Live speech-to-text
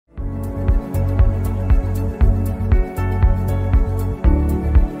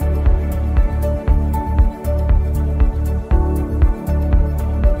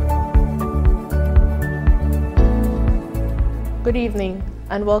Good evening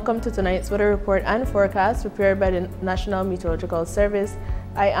and welcome to tonight's weather report and forecast prepared by the National Meteorological Service.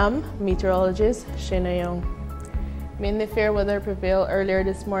 I am meteorologist Shanea. Mainly fair weather prevailed earlier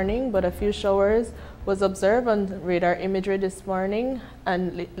this morning, but a few showers was observed on radar imagery this morning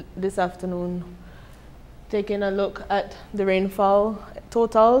and this afternoon. Taking a look at the rainfall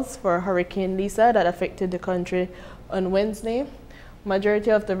totals for Hurricane Lisa that affected the country on Wednesday. Majority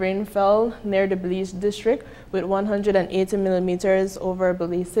of the rain fell near the Belize district with 180 millimeters over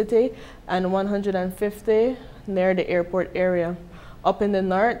Belize City and 150 near the airport area. Up in the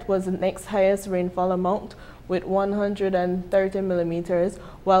north was the next highest rainfall amount with 130 millimeters,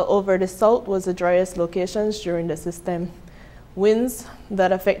 while over the south was the driest locations during the system. Winds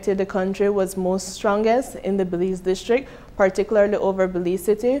that affected the country was most strongest in the Belize district, particularly over Belize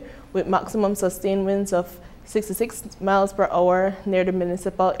City, with maximum sustained winds of 66 miles per hour near the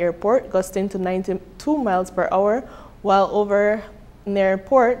municipal airport, gusting to 92 miles per hour, while over near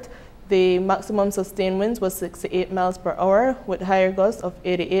port, the maximum sustained winds was 68 miles per hour with higher gusts of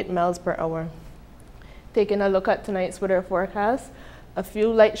 88 miles per hour. Taking a look at tonight's weather forecast, a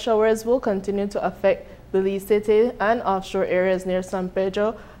few light showers will continue to affect Belize City and offshore areas near San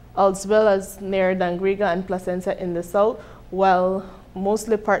Pedro, as well as near Dangriga and Placencia in the south, while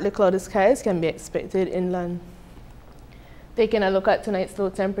mostly partly cloudy skies can be expected inland. Taking a look at tonight's low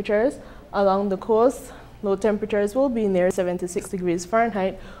temperatures, along the coast, low temperatures will be near 76 degrees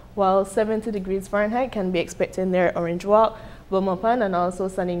Fahrenheit, while 70 degrees Fahrenheit can be expected near Orange Walk, Belmopan, and also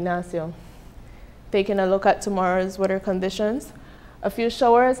San Ignacio. Taking a look at tomorrow's weather conditions, a few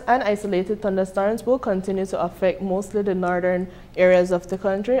showers and isolated thunderstorms will continue to affect mostly the northern areas of the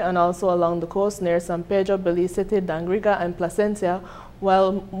country and also along the coast near San Pedro, Belize City, Dangriga, and Placencia,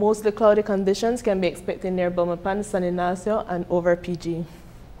 while mostly cloudy conditions can be expected near Belmopan, San Ignacio, and over PG.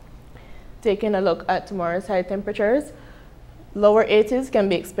 Taking a look at tomorrow's high temperatures, lower 80s can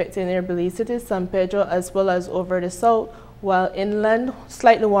be expected near Belize City, San Pedro, as well as over the south, while inland,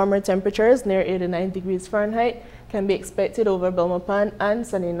 slightly warmer temperatures near 89 degrees Fahrenheit can be expected over Belmopan and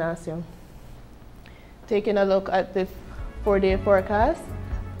San Ignacio. Taking a look at the 4-day forecast,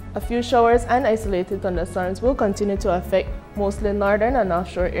 a few showers and isolated thunderstorms will continue to affect mostly northern and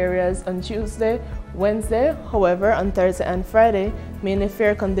offshore areas on Tuesday, Wednesday. However, on Thursday and Friday, mainly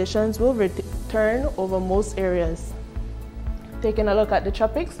fair conditions will return over most areas. Taking a look at the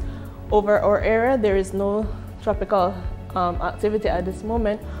tropics, over our area there is no tropical activity at this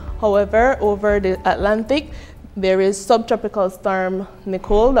moment. However, over the Atlantic, there is subtropical storm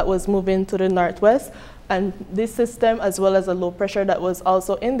Nicole that was moving to the northwest, and this system, as well as a low pressure that was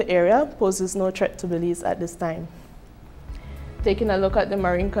also in the area, poses no threat to Belize at this time. Taking a look at the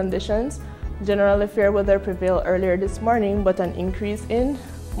marine conditions, generally fair weather prevailed earlier this morning, but an increase in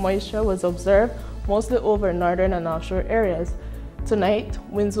moisture was observed mostly over northern and offshore areas. Tonight,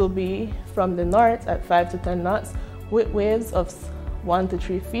 winds will be from the north at 5 to 10 knots with waves of 1 to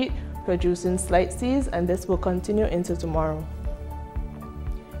 3 feet, producing slight seas, and this will continue into tomorrow.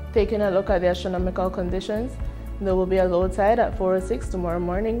 Taking a look at the astronomical conditions, there will be a low tide at 4:06 tomorrow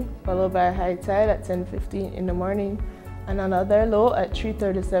morning, followed by a high tide at 10:15 in the morning, and another low at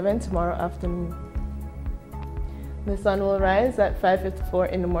 3:37 tomorrow afternoon. The sun will rise at 5:54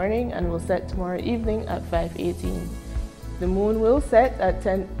 in the morning and will set tomorrow evening at 5:18. The moon will set at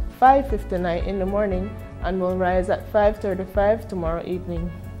 5:59 in the morning and will rise at 5:35 tomorrow evening.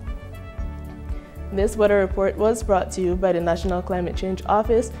 This weather report was brought to you by the National Climate Change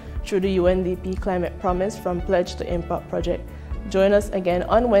Office through the UNDP Climate Promise from Pledge to Impact project. Join us again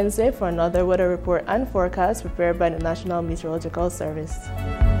on Wednesday for another weather report and forecast prepared by the National Meteorological Service.